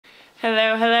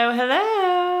Hello, hello,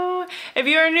 hello. If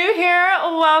you are new here,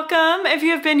 welcome. If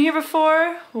you have been here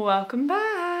before, welcome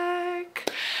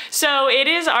back. So it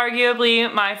is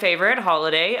arguably my favorite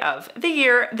holiday of the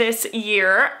year this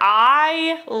year.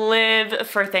 I live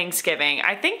for Thanksgiving.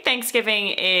 I think Thanksgiving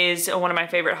is one of my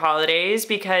favorite holidays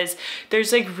because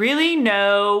there's like really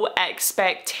no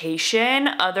expectation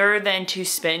other than to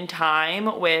spend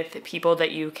time with people that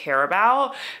you care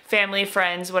about, family,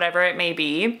 friends, whatever it may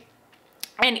be,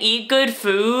 and eat good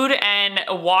food and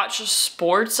watch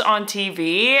sports on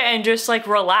TV and just like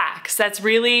relax. That's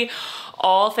really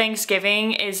all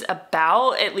Thanksgiving is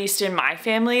about, at least in my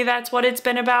family. That's what it's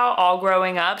been about all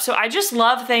growing up. So I just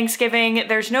love Thanksgiving.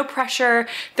 There's no pressure,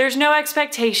 there's no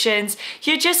expectations.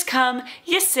 You just come,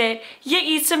 you sit, you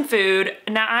eat some food.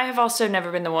 Now I have also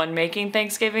never been the one making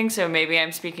Thanksgiving, so maybe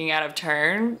I'm speaking out of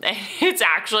turn. It's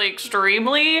actually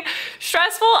extremely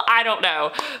stressful, I don't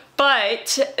know.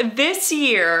 But this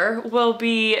year will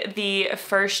be the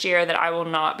first year that I will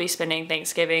not be spending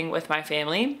Thanksgiving with my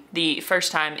family. The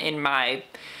first time in my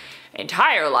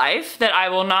entire life that I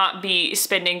will not be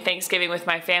spending Thanksgiving with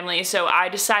my family. So I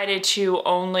decided to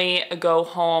only go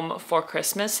home for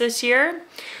Christmas this year,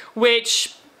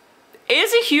 which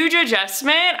is a huge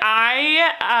adjustment.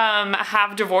 I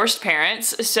have divorced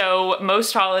parents, so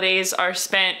most holidays are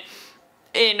spent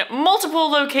in multiple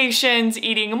locations,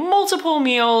 eating multiple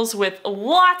meals with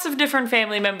lots of different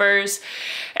family members.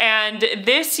 And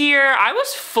this year, I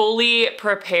was fully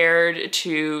prepared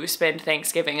to spend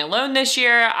Thanksgiving alone this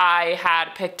year. I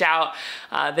had picked out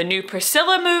the new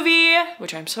Priscilla movie,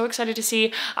 which I'm so excited to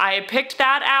see. I had picked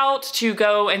that out to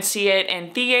go and see it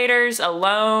in theaters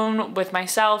alone with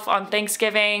myself on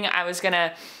Thanksgiving. I was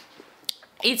gonna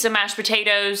eat some mashed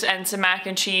potatoes and some mac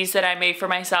and cheese that I made for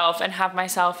myself and have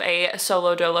myself a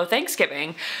solo dolo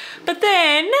Thanksgiving. But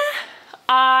then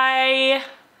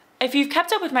if you've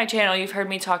kept up with my channel, you've heard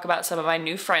me talk about some of my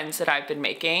new friends that I've been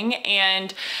making,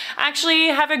 and actually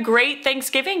have a great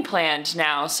Thanksgiving planned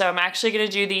now. So I'm actually gonna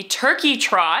do the turkey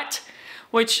trot,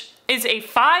 which is a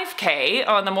 5K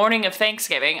on the morning of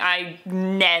Thanksgiving. I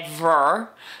never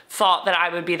thought that I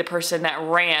would be the person that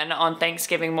ran on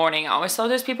Thanksgiving morning. I always thought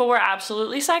those people were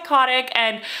absolutely psychotic,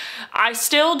 and I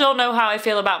still don't know how I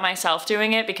feel about myself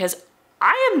doing it because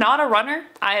I am not a runner.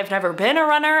 I have never been a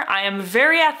runner. I am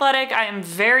very athletic. I am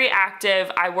very active.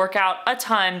 I work out a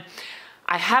ton.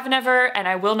 I have never and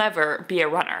I will never be a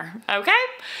runner, okay?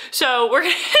 So we're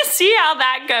gonna see how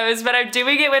that goes, but I'm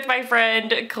doing it with my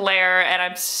friend Claire,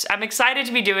 and I'm excited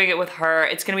to be doing it with her.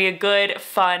 It's gonna be a good,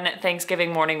 fun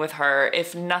Thanksgiving morning with her,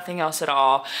 if nothing else at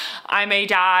all. I may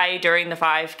die during the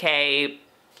 5K,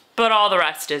 but all the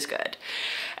rest is good.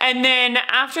 And then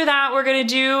after that, we're gonna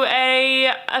do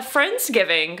a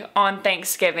Friendsgiving on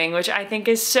Thanksgiving, which I think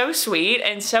is so sweet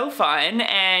and so fun.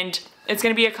 And it's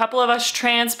gonna be a couple of us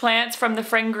transplants from the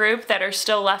friend group that are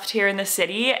still left here in the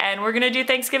city, and we're gonna do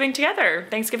Thanksgiving together,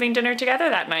 Thanksgiving dinner together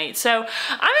that night. So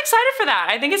I'm excited for that.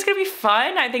 I think it's gonna be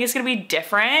fun. I think it's gonna be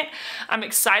different. I'm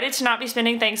excited to not be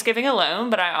spending Thanksgiving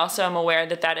alone, but I also am aware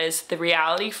that that is the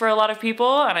reality for a lot of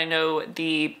people, and I know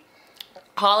the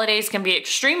holidays can be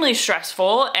extremely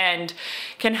stressful and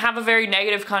can have a very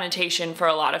negative connotation for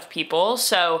a lot of people.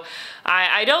 So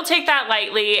I don't take that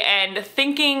lightly, and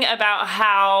thinking about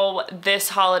how this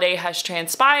holiday has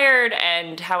transpired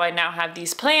and how I now have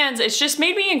these plans, it's just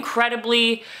made me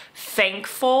incredibly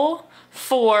thankful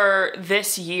for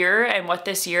this year and what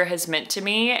this year has meant to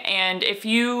me. And if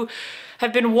you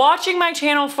have been watching my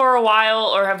channel for a while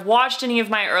or have watched any of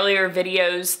my earlier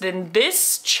videos, then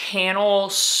this channel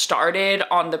started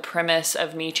on the premise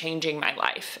of me changing my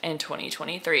life in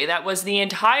 2023. That was the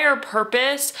entire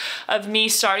purpose of me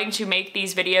starting to make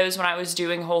these videos when I was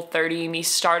doing Whole30, me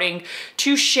starting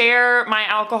to share my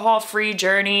alcohol-free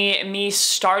journey, me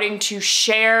starting to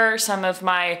share some of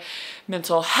my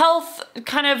mental health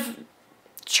kind of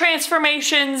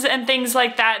transformations and things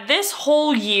like that. This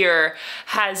whole year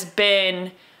has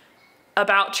been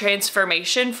about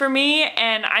transformation for me,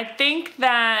 and I think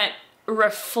that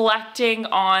reflecting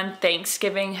on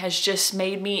Thanksgiving has just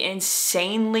made me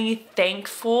insanely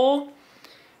thankful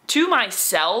to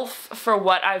myself for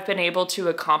what I've been able to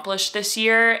accomplish this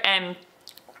year. And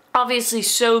obviously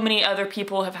so many other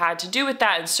people have had to do with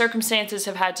that, and circumstances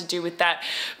have had to do with that,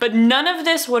 but none of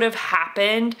this would have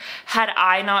happened had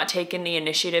I not taken the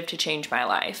initiative to change my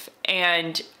life.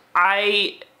 And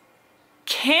I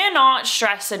cannot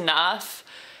stress enough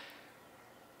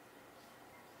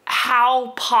how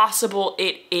possible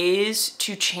it is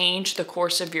to change the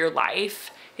course of your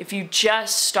life if you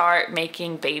just start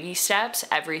making baby steps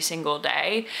every single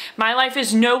day. My life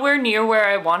is nowhere near where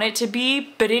I want it to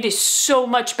be, but it is so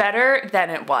much better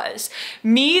than it was.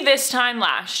 Me this time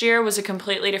last year was a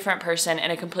completely different person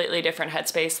in a completely different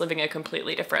headspace, living a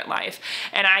completely different life.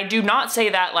 And I do not say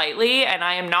that lightly, and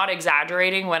I am not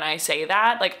exaggerating when I say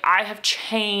that. Like, I have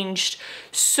changed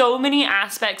so many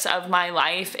aspects of my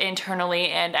life internally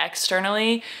and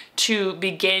externally to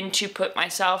begin to put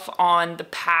myself on the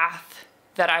path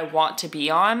that I want to be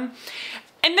on.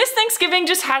 And this Thanksgiving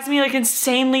just has me like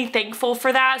insanely thankful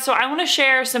for that. So I want to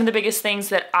share some of the biggest things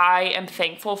that I am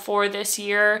thankful for this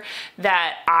year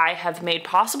that I have made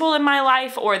possible in my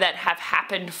life or that have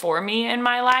happened for me in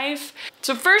my life.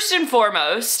 So first and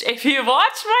foremost, if you've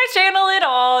watched my channel at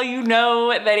all, you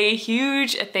know that a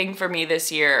huge thing for me this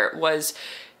year was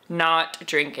not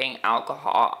drinking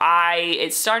alcohol.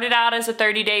 It started out as a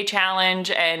 30-day challenge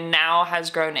and now has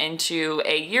grown into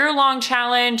a year-long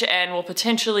challenge and will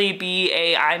potentially be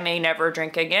a I may never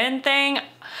drink again thing.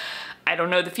 I don't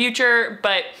know the future,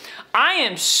 but I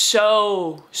am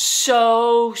so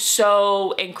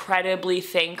incredibly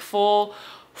thankful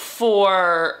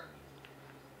for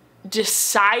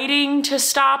deciding to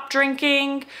stop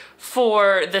drinking,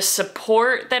 for the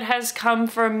support that has come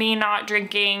from me not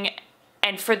drinking,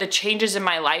 and for the changes in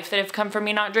my life that have come from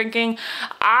me not drinking.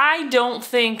 I don't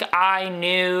think I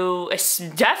knew,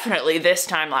 definitely this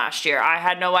time last year, I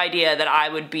had no idea that I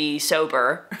would be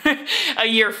sober a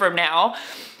year from now.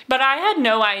 But I had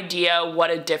no idea what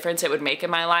a difference it would make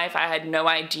in my life. I had no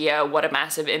idea what a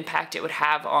massive impact it would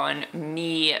have on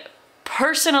me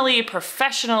personally,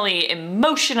 professionally,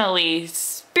 emotionally,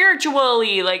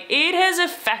 spiritually. Like, it has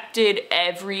affected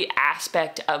every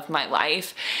aspect of my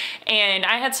life. And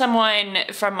I had someone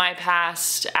from my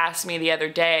past ask me the other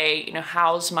day, you know,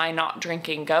 how's my not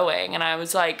drinking going? And I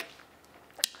was like,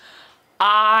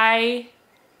 I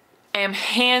am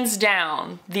hands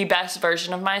down the best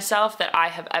version of myself that I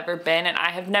have ever been, and I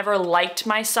have never liked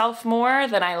myself more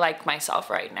than I like myself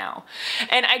right now.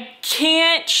 And I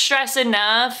can't stress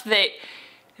enough that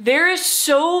there is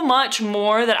so much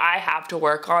more that I have to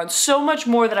work on, so much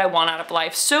more that I want out of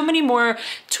life, so many more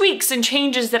tweaks and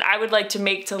changes that I would like to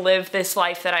make to live this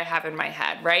life that I have in my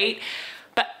head, right?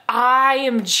 But I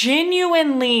am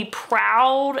genuinely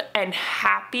proud and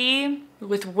happy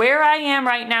with where I am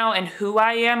right now and who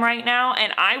I am right now,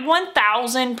 and I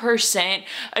 1000%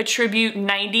 attribute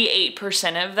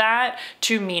 98% of that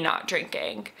to me not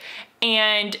drinking.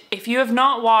 And if you have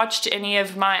not watched any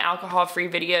of my alcohol-free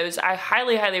videos, I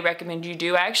highly recommend you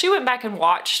do. I actually went back and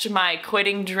watched my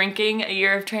quitting drinking a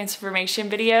year of transformation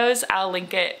videos. I'll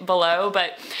link it below,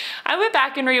 but I went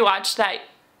back and rewatched that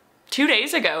 2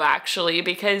 days ago actually,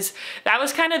 because that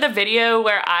was kind of the video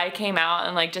where I came out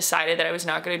and like decided that I was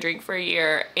not going to drink for a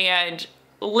year. And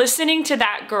listening to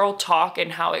that girl talk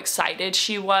and how excited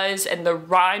she was and the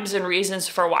rhymes and reasons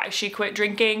for why she quit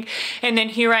drinking, and then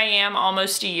here I am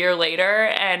almost a year later,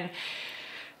 and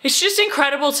it's just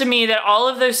incredible to me that all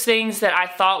of those things that I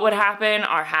thought would happen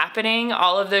are happening.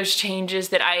 All of those changes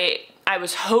that I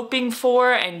was hoping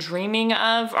for and dreaming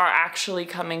of are actually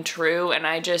coming true, and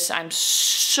I'm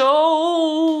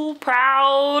so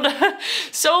proud,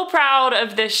 so proud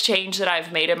of this change that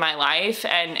I've made in my life,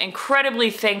 and incredibly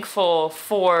thankful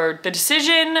for the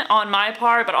decision on my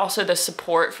part, but also the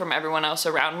support from everyone else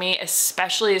around me,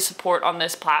 especially the support on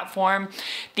this platform.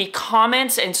 The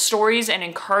comments and stories and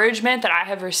encouragement that I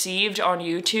have received on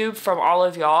YouTube from all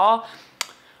of y'all,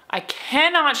 I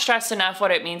cannot stress enough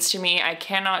what it means to me. I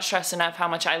cannot stress enough how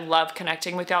much I love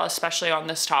connecting with y'all, especially on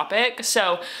this topic.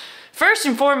 So first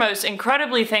and foremost,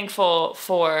 incredibly thankful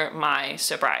for my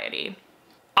sobriety.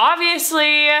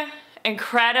 Obviously,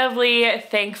 incredibly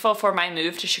thankful for my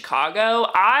move to Chicago.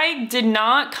 I did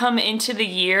not come into the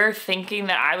year thinking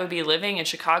that I would be living in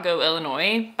Chicago,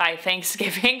 Illinois by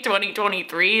Thanksgiving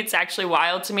 2023. It's actually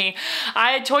wild to me.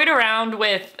 I had toyed around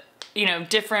with, you know,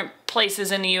 different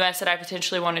places in the US that I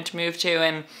potentially wanted to move to,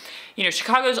 and you know,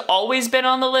 Chicago's always been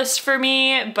on the list for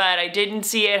me, but I didn't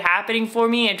see it happening for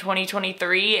me in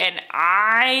 2023, and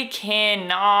I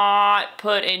cannot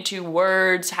put into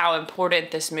words how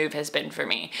important this move has been for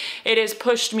me. It has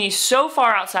pushed me so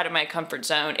far outside of my comfort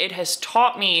zone. It has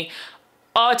taught me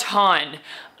a ton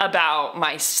about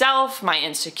myself, my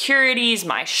insecurities,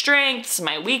 my strengths,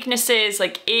 my weaknesses.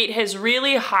 Like, it has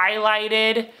really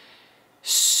highlighted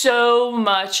so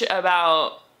much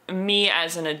about me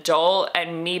as an adult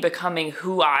and me becoming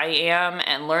who I am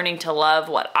and learning to love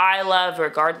what I love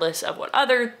regardless of what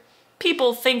other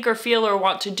people think or feel or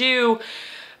want to do.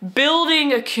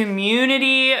 building a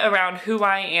community around who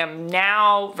I am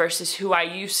now versus who I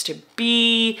used to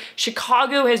be.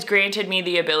 Chicago has granted me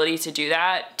the ability to do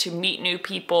that, to meet new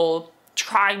people,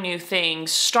 try new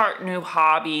things, start new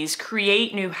hobbies,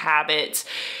 create new habits.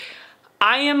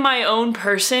 I am my own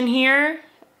person here,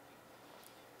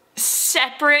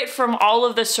 separate from all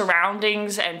of the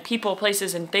surroundings and people,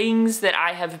 places, and things that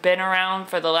I have been around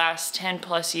for the last 10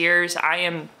 plus years. I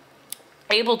am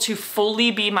able to fully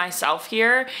be myself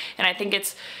here, and I think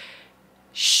it's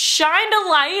shined a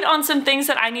light on some things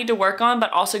that I need to work on,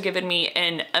 but also given me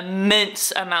an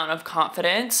immense amount of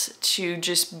confidence to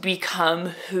just become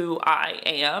who I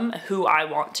am, who I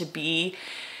want to be.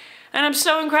 And I'm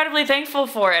so incredibly thankful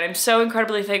for it. I'm so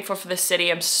incredibly thankful for the city.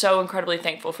 I'm so incredibly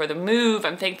thankful for the move.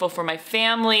 I'm thankful for my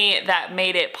family that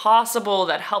made it possible,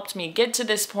 that helped me get to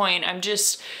this point.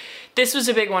 This was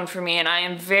a big one for me, and I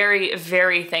am very,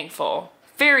 very thankful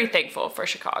for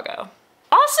Chicago.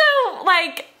 Also,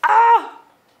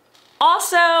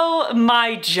 also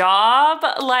my job,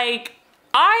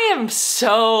 I am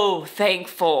so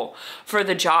thankful for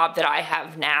the job that I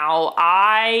have now.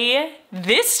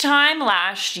 This time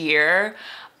last year,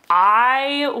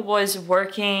 I was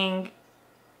working,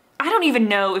 I don't even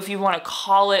know if you want to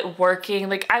call it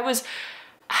working, I was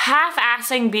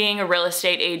half-assing being a real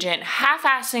estate agent,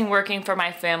 half-assing working for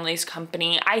my family's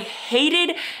company. I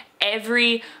hated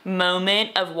every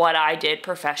moment of what I did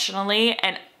professionally,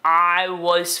 and I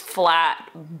was flat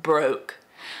broke.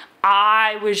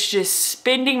 I was just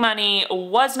spending money,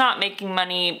 was not making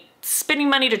money, spending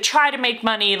money to try to make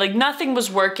money, nothing was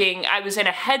working. I was in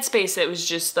a headspace that was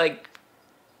just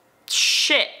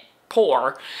shit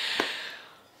poor.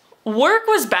 Work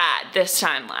was bad this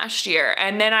time last year,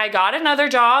 and then I got another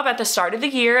job at the start of the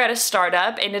year at a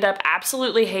startup, ended up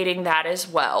absolutely hating that as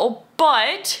well,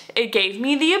 but it gave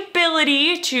me the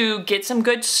ability to get some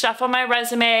good stuff on my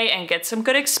resume and get some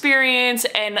good experience,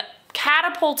 and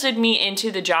catapulted me into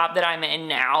the job that I'm in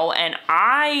now. And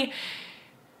I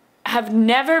have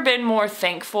never been more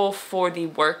thankful for the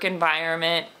work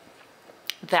environment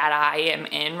that I am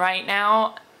in right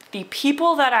now. The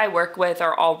people that I work with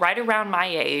are all right around my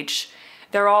age.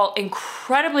 They're all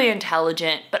incredibly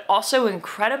intelligent, but also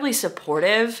incredibly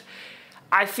supportive.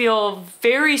 I feel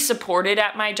very supported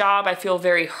at my job. I feel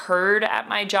very heard at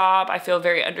my job. I feel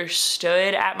very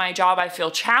understood at my job. I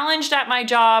feel challenged at my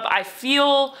job. I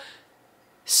feel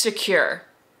secure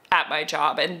at my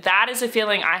job, and that is a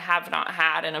feeling I have not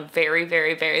had in a very,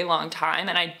 very, very long time,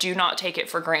 and I do not take it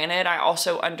for granted. I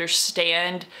also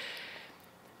understand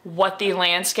what the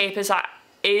landscape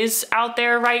is out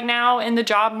there right now in the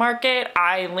job market.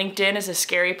 LinkedIn is a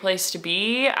scary place to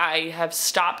be. I have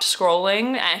stopped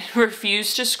scrolling and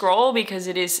refuse to scroll because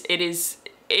it is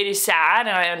sad,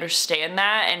 and I understand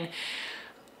that, and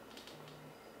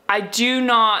I do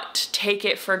not take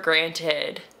it for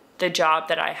granted, the job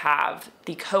that I have,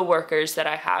 the coworkers that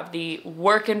I have, the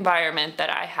work environment that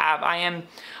I have.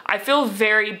 I feel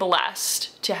very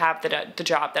blessed to have the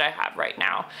job that I have right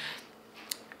now.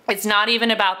 It's not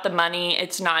even about the money.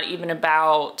 It's not even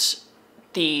about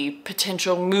the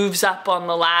potential moves up on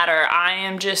the ladder. I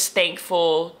am just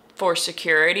thankful for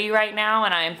security right now,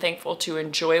 and I am thankful to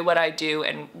enjoy what I do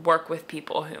and work with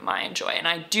people whom I enjoy, and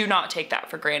I do not take that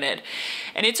for granted.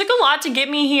 And it took a lot to get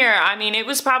me here. I mean, it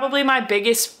was probably my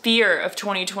biggest fear of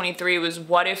 2023 was,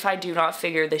 what if I do not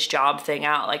figure this job thing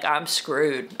out? I'm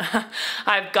screwed.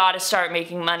 I've got to start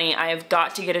making money. I have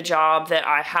got to get a job that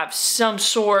I have some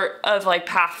sort of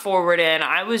path forward in.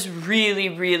 I was really,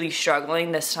 really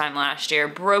struggling this time last year.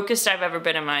 Brokest I've ever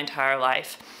been in my entire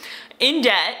life. In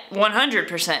debt,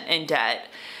 100% in debt.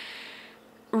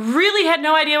 Really had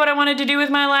no idea what I wanted to do with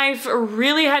my life,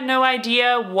 really had no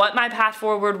idea what my path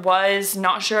forward was,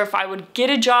 not sure if I would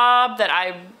get a job that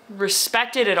I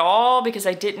respected at all because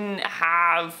I didn't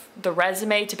have the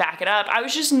resume to back it up. I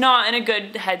was just not in a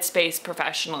good headspace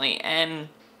professionally, and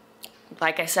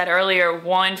like I said earlier,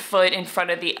 one foot in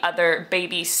front of the other,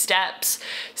 baby steps,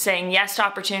 saying yes to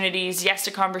opportunities, yes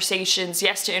to conversations,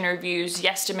 yes to interviews,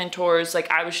 yes to mentors.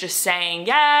 I was just saying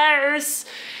yes.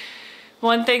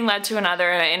 One thing led to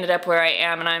another, and I ended up where I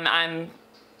am, and I'm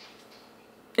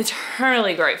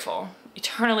eternally grateful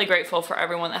for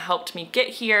everyone that helped me get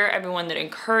here, everyone that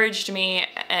encouraged me,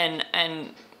 and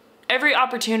every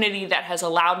opportunity that has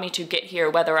allowed me to get here,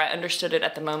 whether I understood it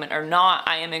at the moment or not.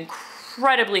 I am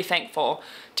incredibly thankful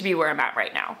to be where I'm at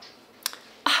right now.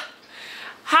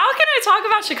 How can I talk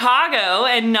about Chicago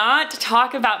and not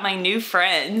talk about my new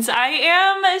friends? I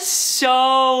am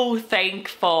so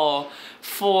thankful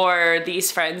for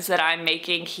these friends that I'm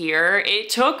making here. It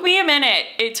took me a minute.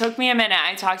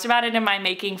 I talked about it in my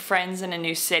Making Friends in a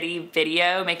New City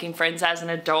video. Making friends as an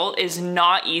adult is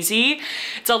not easy.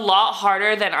 It's a lot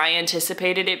harder than I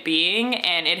anticipated it being,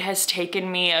 and it has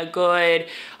taken me a good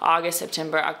August,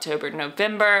 September, October,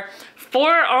 November,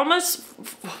 almost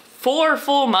 4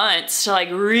 full months to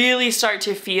like really start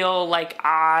to feel like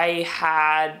I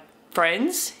had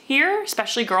friends here,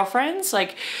 especially girlfriends.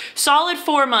 Like solid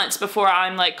 4 months before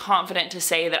I'm like confident to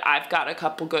say that I've got a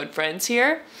couple good friends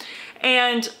here.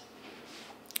 And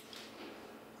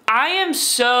I am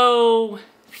so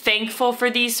thankful for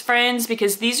these friends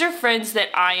because these are friends that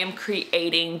I am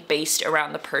creating based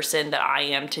around the person that I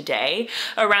am today,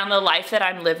 around the life that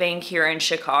I'm living here in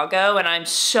Chicago. And I'm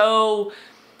so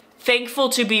thankful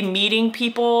to be meeting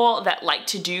people that like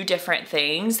to do different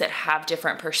things, that have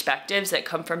different perspectives, that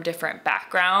come from different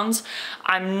backgrounds.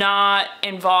 I'm not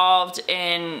involved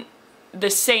in the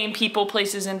same people,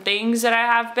 places, and things that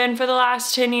I have been for the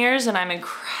last 10 years, and I'm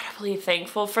incredibly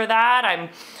thankful for that. I'm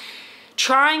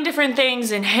trying different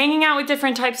things and hanging out with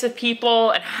different types of people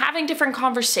and having different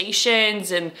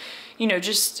conversations and, you know,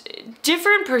 just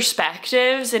different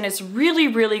perspectives, and it's really,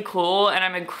 really cool, and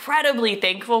I'm incredibly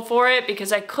thankful for it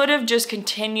because I could have just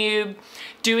continued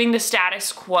doing the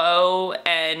status quo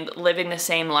and living the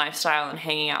same lifestyle and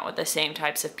hanging out with the same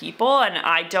types of people, and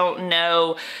I don't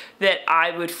know that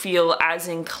I would feel as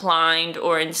inclined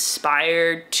or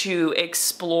inspired to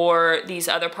explore these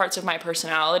other parts of my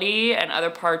personality and other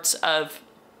parts of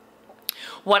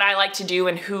what I like to do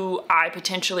and who I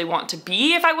potentially want to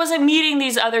be if I wasn't meeting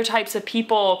these other types of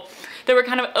people that were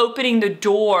kind of opening the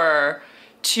door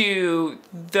to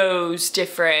those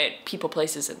different people,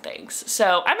 places, and things.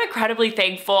 So I'm incredibly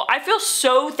thankful. I feel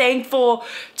so thankful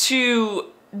to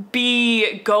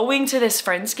be going to this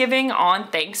Friendsgiving on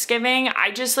Thanksgiving.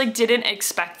 I just like didn't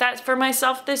expect that for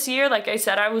myself this year. Like I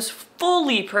said, I was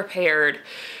fully prepared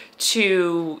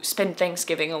to spend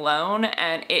Thanksgiving alone,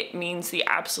 and it means the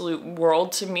absolute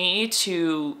world to me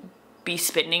to be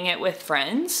spending it with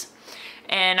friends.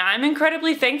 And I'm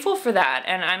incredibly thankful for that,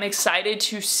 and I'm excited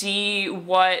to see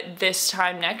what this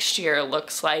time next year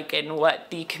looks like and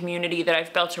what the community that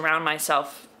I've built around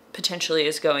myself potentially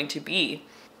is going to be.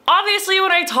 Obviously,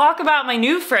 when I talk about my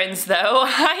new friends though,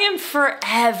 I am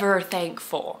forever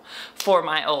thankful for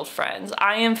my old friends.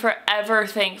 I am forever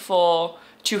thankful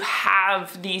to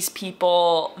have these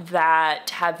people that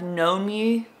have known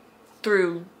me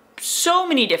through so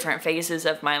many different phases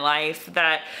of my life,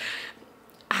 that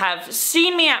have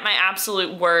seen me at my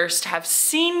absolute worst, have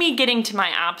seen me getting to my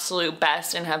absolute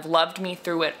best, and have loved me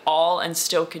through it all and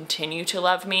still continue to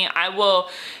love me. I will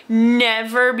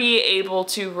never be able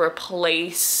to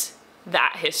replace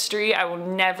that history. I will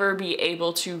never be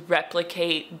able to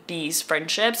replicate these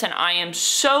friendships, and I am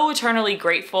so eternally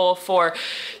grateful for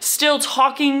still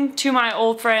talking to my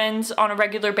old friends on a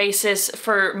regular basis,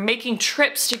 for making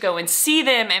trips to go and see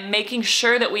them and making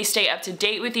sure that we stay up to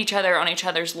date with each other on each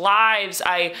other's lives.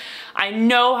 I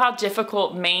know how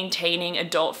difficult maintaining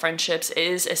adult friendships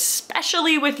is,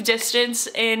 especially with distance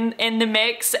in the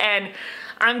mix, and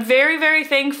I'm very, very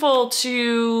thankful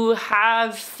to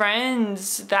have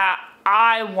friends that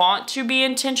I want to be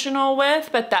intentional with,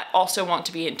 but that also want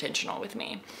to be intentional with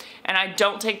me. And I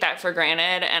don't take that for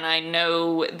granted, and I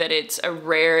know that it's a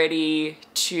rarity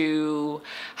to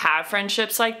have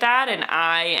friendships like that, and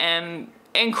I am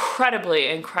incredibly,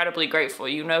 incredibly grateful.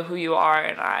 You know who you are,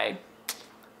 and I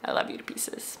love you to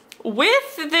pieces.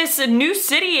 With this new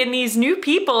city and these new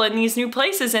people and these new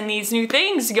places and these new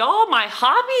things, y'all, my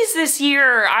hobbies this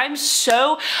year,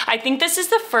 I think this is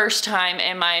the first time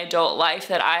in my adult life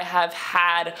that I have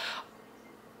had,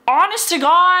 honest to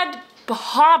God,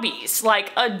 hobbies,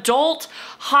 like adult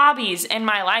hobbies in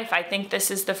my life. I think this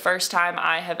is the first time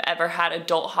I have ever had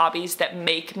adult hobbies that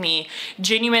make me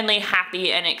genuinely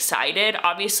happy and excited.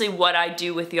 Obviously, what I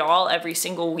do with y'all every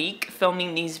single week,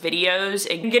 filming these videos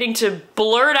and getting to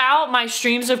blurt out my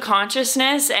streams of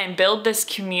consciousness and build this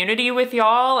community with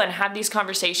y'all and have these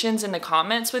conversations in the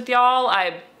comments with y'all.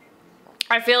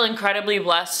 I feel incredibly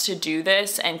blessed to do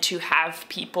this and to have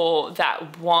people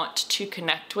that want to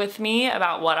connect with me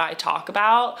about what I talk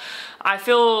about. I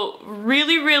feel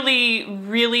really, really,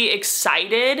 really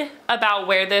excited about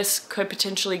where this could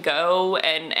potentially go,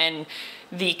 and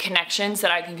the connections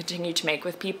that I can continue to make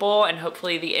with people, and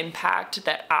hopefully the impact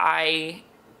that I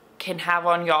can have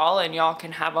on y'all and y'all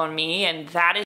can have on me. And that is